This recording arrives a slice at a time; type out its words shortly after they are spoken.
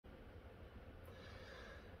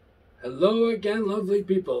Hello again, lovely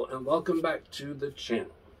people, and welcome back to the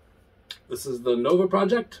channel. This is the Nova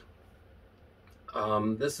Project.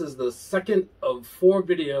 This is the second of 4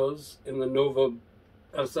 videos in the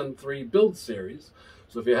NovaSM3 build series.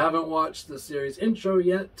 So if you haven't watched the series intro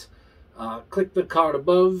yet, click the card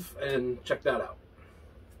above and check that out.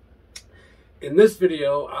 In this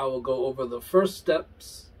video, I will go over the first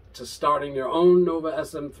steps to starting your own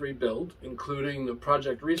NovaSM3 build, including the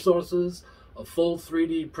project resources, a full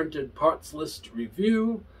 3D printed parts list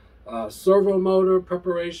review, servo motor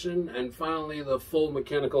preparation, and finally the full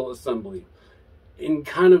mechanical assembly. In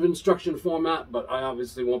kind of instruction format, but I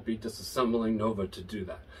obviously won't be disassembling Nova to do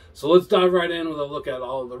that. So let's dive right in with a look at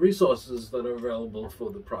all of the resources that are available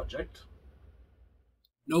for the project.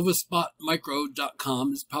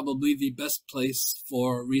 NovaSpotMicro.com is probably the best place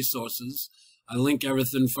for resources. I link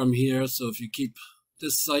everything from here, so if you keep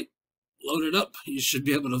this site loaded up, you should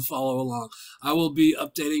be able to follow along. I will be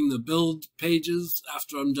updating the build pages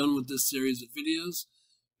after I'm done with this series of videos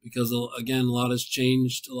because, again, a lot has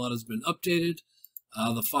changed, a lot has been updated.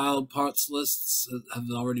 The file parts lists have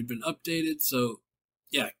already been updated, so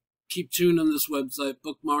yeah, keep tuned on this website,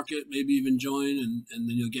 bookmark it, maybe even join, and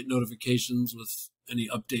then you'll get notifications with any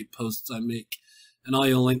update posts I make. And all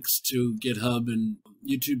your links to GitHub and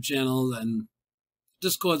YouTube channel and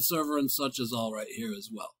Discord server and such is all right here as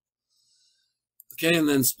well. Okay, and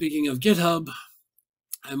then speaking of GitHub,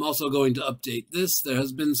 I'm also going to update this. There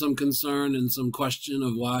has been some concern and some question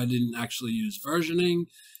of why I didn't actually use versioning.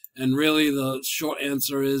 And really the short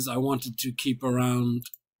answer is I wanted to keep around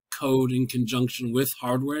code in conjunction with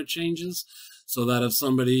hardware changes so that if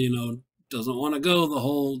somebody, doesn't want to go the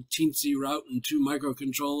whole teensy route and 2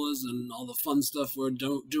 microcontrollers and all the fun stuff we're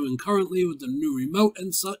doing currently with the new remote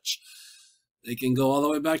and such, they can go all the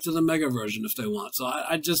way back to the Mega version if they want. So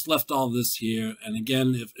I just left all this here. And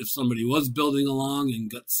again, if somebody was building along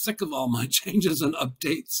and got sick of all my changes and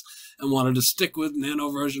updates and wanted to stick with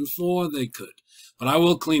Nano version 4, they could. But I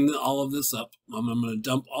will clean all of this up. I'm going to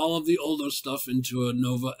dump all of the older stuff into a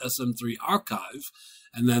NovaSM3 archive.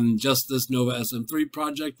 And then just this NovaSM3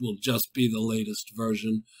 project will just be the latest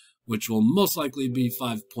version, which will most likely be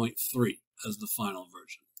 5.3 as the final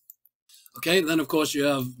version. Okay, then of course you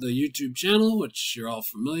have the YouTube channel, which you're all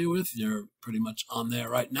familiar with. You're pretty much on there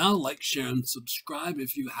right now. Like, share, and subscribe.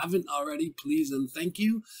 If you haven't already, please and thank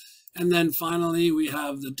you. And then finally, we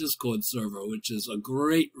have the Discord server, which is a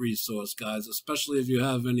great resource, guys, especially if you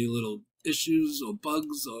have any little issues or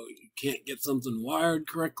bugs or you can't get something wired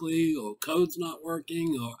correctly or code's not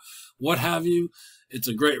working or what have you. It's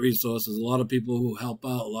a great resource. There's a lot of people who help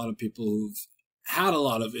out, a lot of people who've had a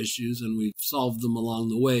lot of issues and we've solved them along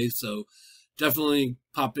the way. So definitely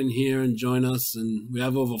pop in here and join us. And we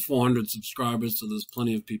have over 400 subscribers, so there's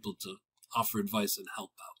plenty of people to offer advice and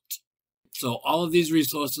help out. So all of these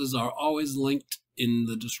resources are always linked in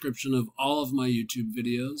the description of all of my YouTube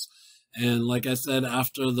videos. And like I said,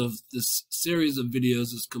 after this series of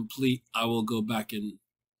videos is complete, I will go back and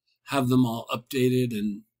have them all updated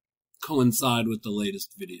and coincide with the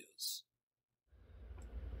latest videos.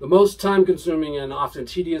 The most time-consuming and often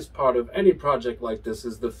tedious part of any project like this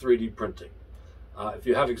is the 3D printing. If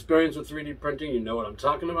you have experience with 3D printing, you know what I'm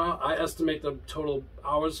talking about. I estimate the total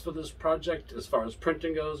hours for this project, as far as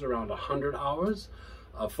printing goes, around 100 hours.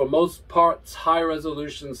 For most parts,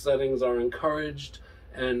 high-resolution settings are encouraged,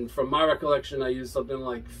 and from my recollection, I used something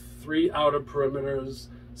like 3 outer perimeters,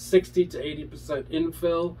 60 to 80%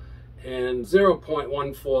 infill, and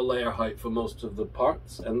 0.14 layer height for most of the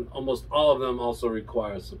parts, and almost all of them also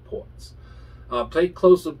require supports. Pay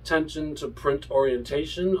close attention to print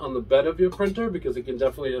orientation on the bed of your printer because it can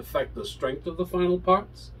definitely affect the strength of the final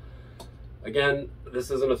parts. Again, this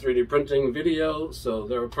isn't a 3D printing video, so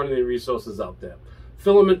there are plenty of resources out there.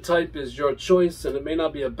 Filament type is your choice, and it may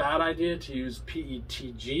not be a bad idea to use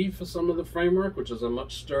PETG for some of the framework, which is a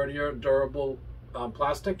much sturdier, durable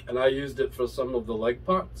plastic, and I used it for some of the leg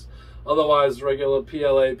parts. Otherwise, regular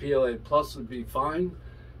PLA Plus would be fine.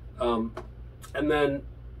 And then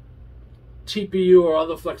TPU or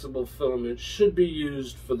other flexible filament should be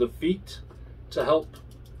used for the feet to help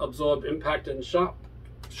absorb impact and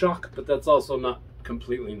shock, but that's also not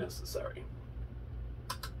completely necessary.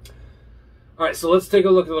 All right, so let's take a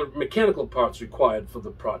look at the mechanical parts required for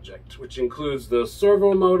the project, which includes the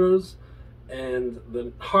servo motors and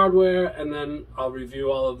the hardware, and then I'll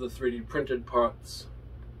review all of the 3D printed parts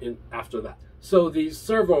after that. So these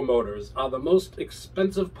servo motors are the most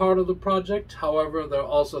expensive part of the project. However, they're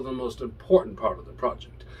also the most important part of the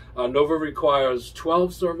project. Nova requires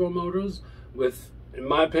 12 servo motors with, in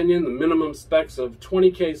my opinion, the minimum specs of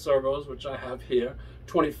 20K servos, which I have here,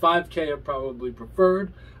 25K are probably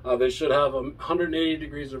preferred. They should have 180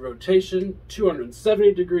 degrees of rotation,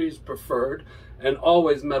 270 degrees preferred, and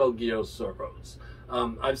always metal gear servos.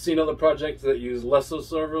 I've seen other projects that use lesser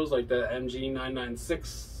servos, like the MG996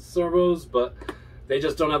 servos, but they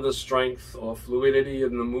just don't have the strength or fluidity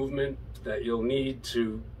in the movement that you'll need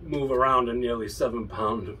to move around a nearly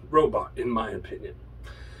 7-pound robot, in my opinion.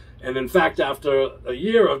 And in fact, after a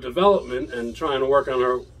year of development and trying to work on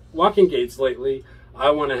her walking gaits lately,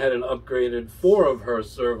 I went ahead and upgraded 4 of her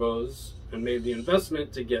servos and made the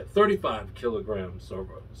investment to get 35 kilogram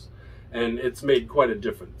servos. And it's made quite a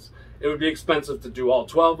difference. It would be expensive to do all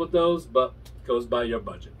 12 with those, but it goes by your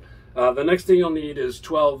budget. The next thing you'll need is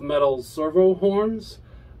 12 metal servo horns.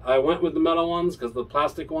 I went with the metal ones because the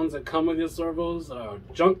plastic ones that come with your servos are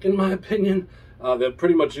junk, in my opinion. They're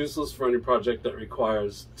pretty much useless for any project that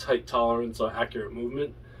requires tight tolerance or accurate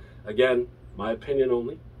movement. Again, my opinion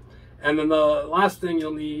only. And then the last thing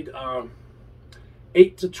you'll need are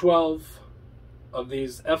 8 to 12 of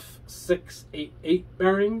these F688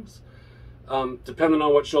 bearings. Depending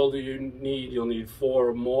on what shoulder you need, you'll need 4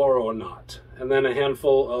 or more or not. And then a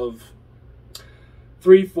handful of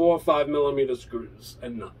 3, 4, 5 millimeter screws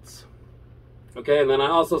and nuts. Okay, and then I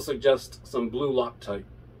also suggest some blue Loctite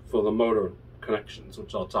for the motor connections,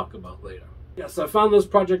 which I'll talk about later. Yes, I found this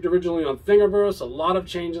project originally on Thingiverse. A lot of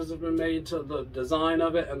changes have been made to the design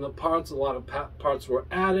of it and the parts. A lot of parts were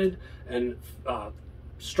added and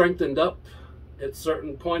strengthened up at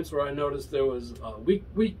certain points where I noticed there was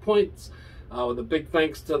weak points. With a big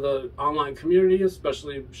thanks to the online community,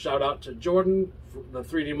 especially shout out to Jordan. The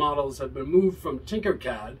 3D models have been moved from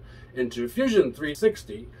Tinkercad into Fusion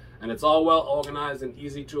 360, and it's all well organized and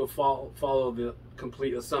easy to follow the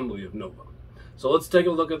complete assembly of Nova. So let's take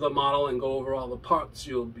a look at the model and go over all the parts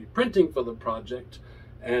you'll be printing for the project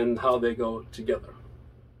and how they go together.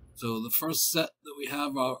 So the first set that we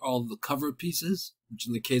have are all the cover pieces, which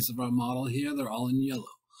in the case of our model here, they're all in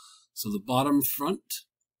yellow. So the bottom front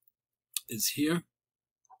is here.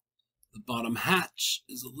 The bottom hatch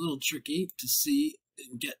is a little tricky to see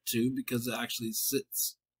and get to because it actually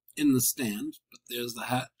sits in the stand, but there's the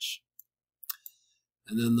hatch.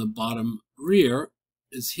 And then the bottom rear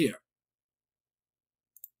is here.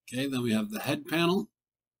 Okay, then we have the head panel,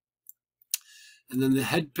 and then the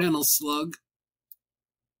head panel slug,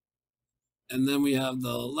 and then we have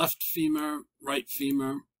the left femur, right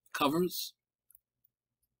femur covers,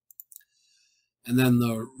 and then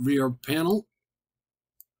the rear panel,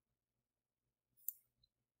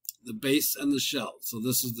 the base, and the shell. So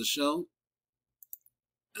this is the shell,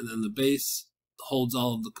 and then the base holds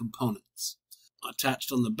all of the components.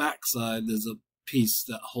 Attached on the back side, there's a piece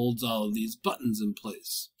that holds all of these buttons in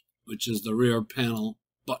place, which is the rear panel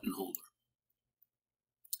button holder.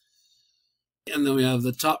 And then we have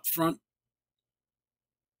the top front,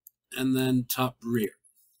 and then top rear.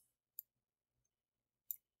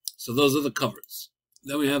 So those are the covers.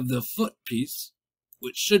 Then we have the foot piece,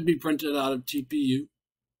 which should be printed out of TPU.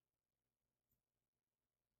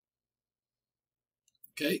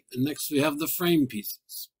 Okay, and next we have the frame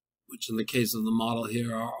pieces, which in the case of the model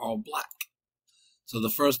here are all black. So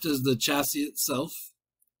the first is the chassis itself.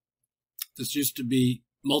 This used to be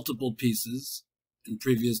multiple pieces in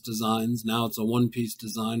previous designs. Now it's a one-piece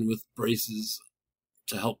design with braces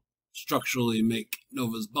to help structurally make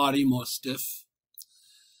Nova's body more stiff.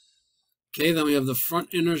 Okay, then we have the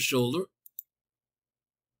front inner shoulder.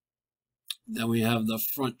 Then we have the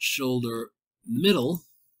front shoulder middle.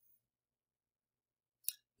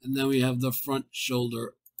 And then we have the front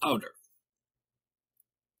shoulder outer.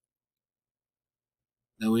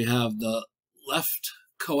 Then we have the left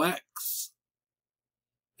coax.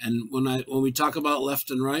 And when we talk about left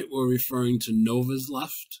and right, we're referring to Nova's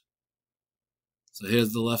left. So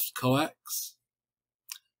here's the left coax,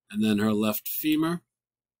 and then her left femur,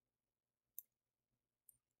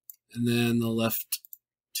 and then the left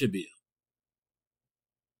tibia.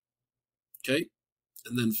 Okay,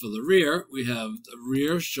 and then for the rear, we have the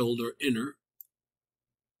rear shoulder inner,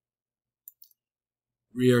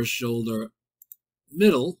 rear shoulder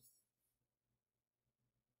middle,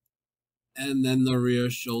 and then the rear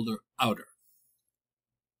shoulder outer.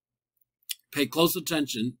 Pay close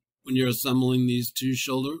attention when you're assembling these two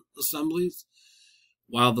shoulder assemblies.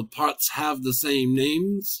 While the parts have the same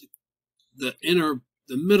names, the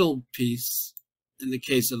middle piece, in the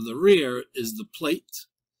case of the rear, is the plate,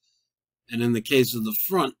 and in the case of the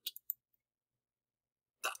front,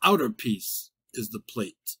 the outer piece is the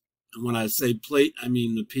plate. And when I say plate, I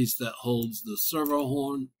mean the piece that holds the servo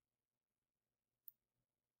horn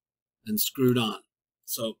and screwed on.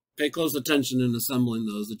 So pay close attention in assembling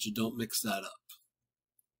those that you don't mix that up.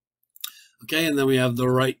 Okay, and then we have the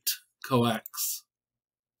right coax,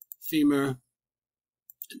 femur,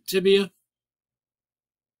 and tibia.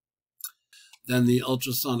 Then the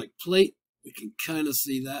ultrasonic plate, we can kind of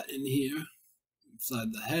see that in here,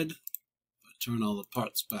 inside the head. If I turn all the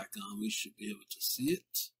parts back on, we should be able to see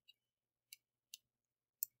it.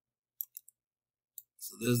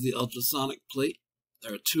 So there's the ultrasonic plate.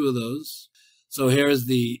 There are two of those. So here's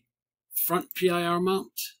the front PIR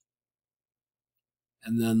mount,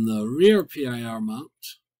 and then the rear PIR mount,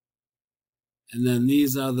 and then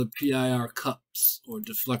these are the PIR cups or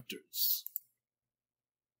deflectors.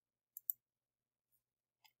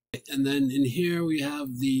 And then in here we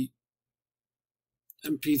have the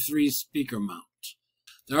MP3 speaker mount.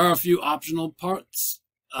 There are a few optional parts.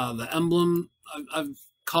 The emblem I've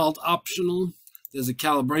called optional. There's a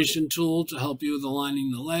calibration tool to help you with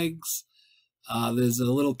aligning the legs. There's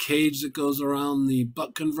a little cage that goes around the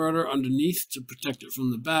buck converter underneath to protect it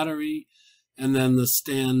from the battery. And then the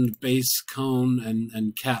stand, base, cone,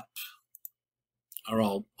 and cap are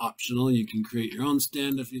all optional. You can create your own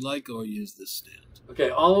stand if you like, or use this stand. Okay,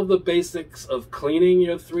 all of the basics of cleaning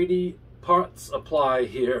your 3D parts apply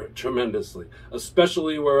here tremendously,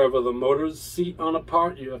 especially wherever the motors seat on a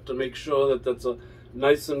part. You have to make sure that that's a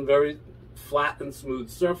nice and very flat and smooth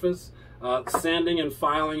surface. Sanding and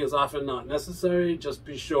filing is often not necessary. Just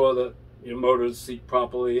be sure that your motors seat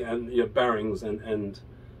properly, and your bearings and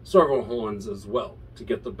servo horns as well, to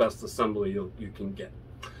get the best assembly you can get.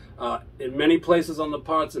 In many places on the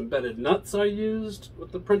parts, embedded nuts are used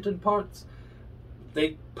with the printed parts.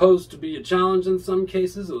 They pose to be a challenge in some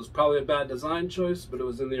cases. It was probably a bad design choice, but it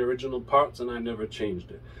was in the original parts and I never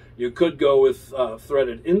changed it. You could go with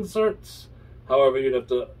threaded inserts. However, you'd have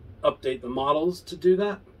to update the models to do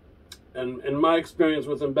that. And in my experience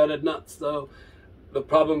with embedded nuts, though, the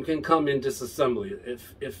problem can come in disassembly.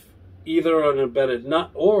 If either an embedded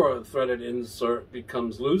nut or a threaded insert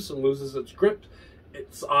becomes loose and loses its grip,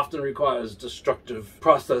 it often requires a destructive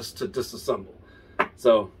process to disassemble.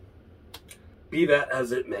 So, be that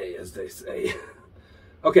as it may, as they say.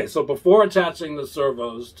 Okay, so before attaching the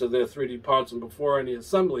servos to their 3D parts and before any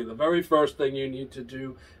assembly, the very first thing you need to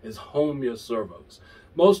do is home your servos.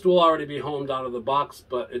 Most will already be homed out of the box,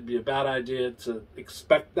 but it'd be a bad idea to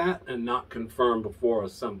expect that and not confirm before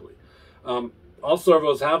assembly. All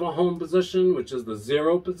servos have a home position, which is the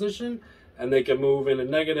 0 position, and they can move in a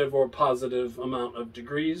negative or positive amount of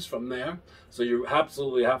degrees from there. So you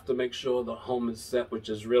absolutely have to make sure the home is set, which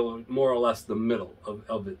is really more or less the middle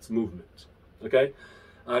of its movement. Okay?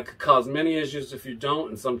 It could cause many issues if you don't,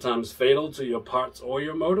 and sometimes fatal to your parts or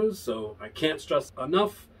your motors. So I can't stress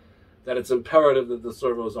enough that it's imperative that the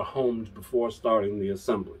servos are homed before starting the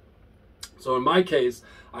assembly. So in my case,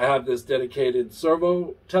 I have this dedicated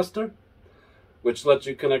servo tester, which lets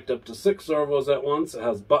you connect up to 6 servos at once. It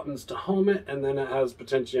has buttons to home it, and then it has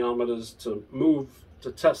potentiometers to move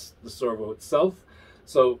to test the servo itself.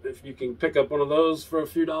 So if you can pick up one of those for a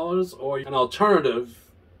few dollars, or an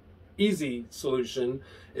alternative easy solution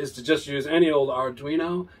is to just use any old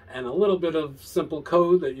Arduino and a little bit of simple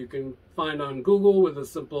code that you can find on Google with a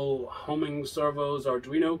simple homing servos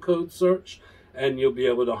Arduino code search, and you'll be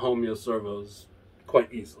able to home your servos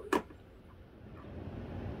quite easily.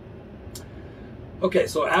 Okay,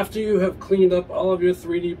 so after you have cleaned up all of your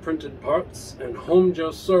 3D printed parts and homed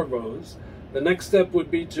your servos, the next step would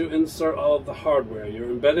be to insert all of the hardware, your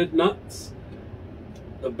embedded nuts,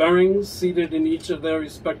 the bearings seated in each of their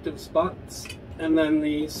respective spots, and then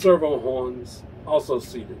the servo horns also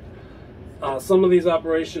seated. Some of these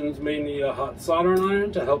operations may need a hot soldering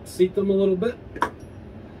iron to help seat them a little bit,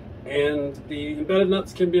 and the embedded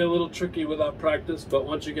nuts can be a little tricky without practice, but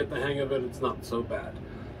once you get the hang of it, it's not so bad.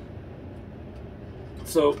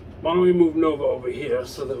 So why don't we move Nova over here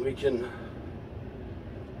so that we can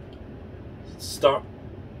start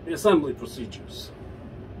the assembly procedures.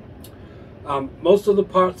 Most of the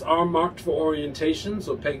parts are marked for orientation,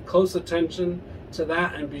 so pay close attention to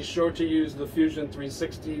that and be sure to use the Fusion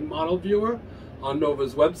 360 model viewer on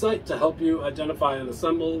Nova's website to help you identify and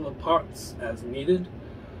assemble the parts as needed.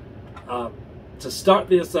 To start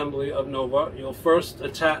the assembly of Nova, you'll first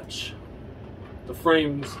attach the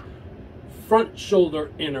frame's front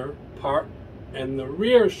shoulder inner part and the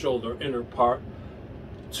rear shoulder inner part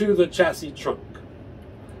to the chassis trunk.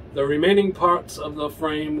 The remaining parts of the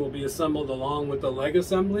frame will be assembled along with the leg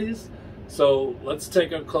assemblies. So let's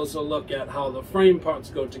take a closer look at how the frame parts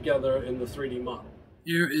go together in the 3D model.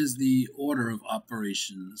 Here is the order of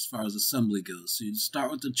operation as far as assembly goes. So you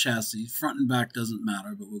start with the chassis. Front and back doesn't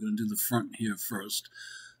matter, but we're going to do the front here first.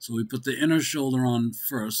 So we put the inner shoulder on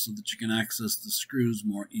first so that you can access the screws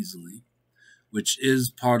more easily, which is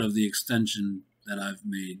part of the extension that I've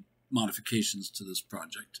made modifications to this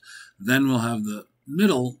project. Then we'll have the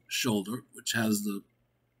middle shoulder, which has the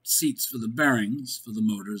seats for the bearings for the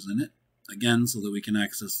motors in it, again, so that we can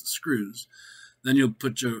access the screws. Then you'll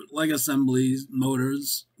put your leg assembly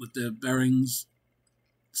motors with their bearings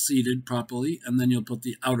seated properly, and then you'll put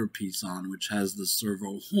the outer piece on, which has the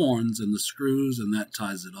servo horns and the screws, and that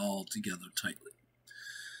ties it all together tightly.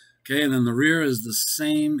 Okay, and then the rear is the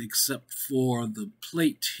same, except for the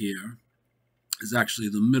plate here is actually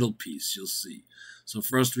the middle piece, you'll see. So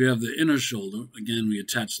first we have the inner shoulder. Again, we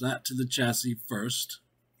attach that to the chassis first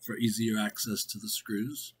for easier access to the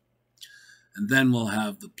screws. And then we'll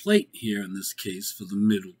have the plate here in this case for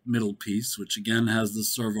the middle piece, which again has the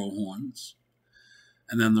servo horns.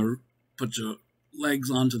 And then put your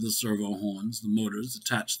legs onto the servo horns, the motors,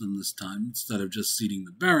 attach them this time instead of just seating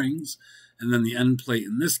the bearings. And then the end plate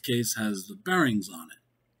in this case has the bearings on it,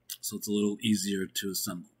 so it's a little easier to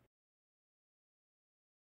assemble.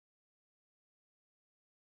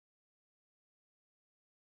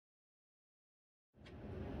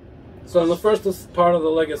 So the first part of the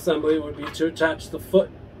leg assembly would be to attach the foot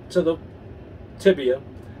to the tibia,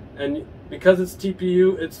 and because it's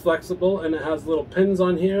TPU, it's flexible and it has little pins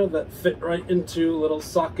on here that fit right into little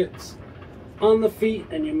sockets on the feet,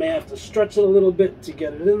 and you may have to stretch it a little bit to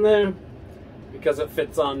get it in there because it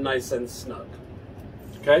fits on nice and snug.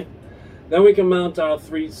 Okay, then we can mount our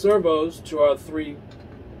 3 servos to our 3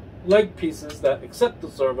 leg pieces that accept the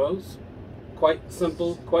servos. Quite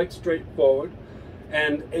simple, quite straightforward.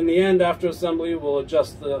 And in the end, after assembly, we'll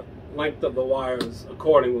adjust the length of the wires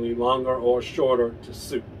accordingly, longer or shorter to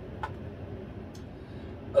suit.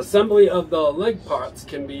 Assembly of the leg parts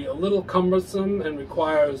can be a little cumbersome and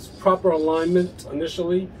requires proper alignment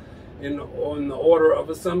initially in the order of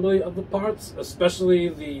assembly of the parts, especially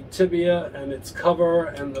the tibia and its cover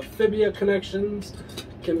and the fibia connections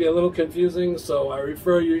can be a little confusing, so I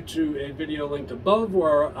refer you to a video linked above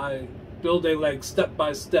where I build a leg step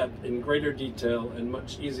by step in greater detail and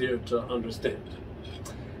much easier to understand.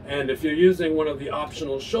 And if you're using one of the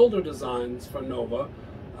optional shoulder designs for Nova,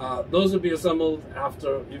 those would be assembled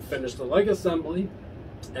after you finish the leg assembly.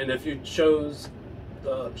 And if you chose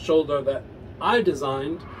the shoulder that I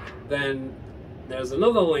designed, then there's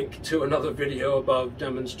another link to another video above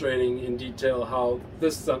demonstrating in detail how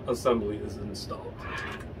this assembly is installed.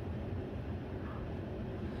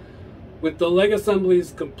 With the leg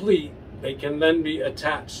assemblies complete, they can then be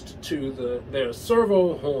attached to their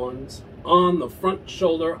servo horns on the front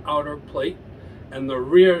shoulder outer plate and the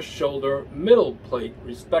rear shoulder middle plate,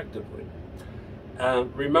 respectively.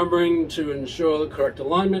 Remembering to ensure the correct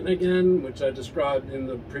alignment again, which I described in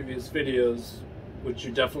the previous videos, which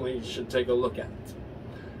you definitely should take a look at.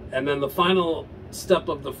 And then the final step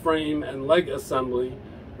of the frame and leg assembly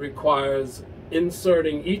requires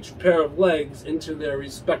inserting each pair of legs into their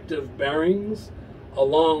respective bearings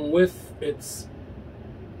along with its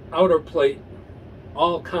outer plate,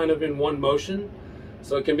 all kind of in one motion.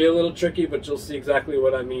 So it can be a little tricky, but you'll see exactly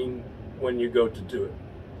what I mean when you go to do it.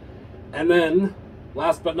 And then,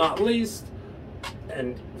 last but not least,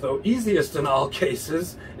 and the easiest in all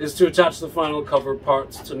cases, is to attach the final cover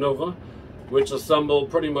parts to Nova, which assemble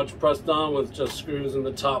pretty much pressed on with just screws in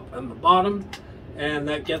the top and the bottom. And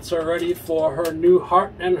that gets her ready for her new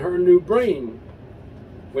heart and her new brain,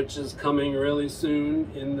 which is coming really soon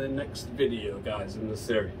in the next video, guys, in the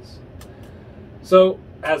series. So,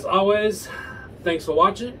 as always, thanks for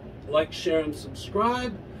watching. Like, share, and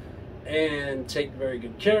subscribe. And take very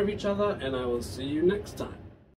good care of each other, and I will see you next time.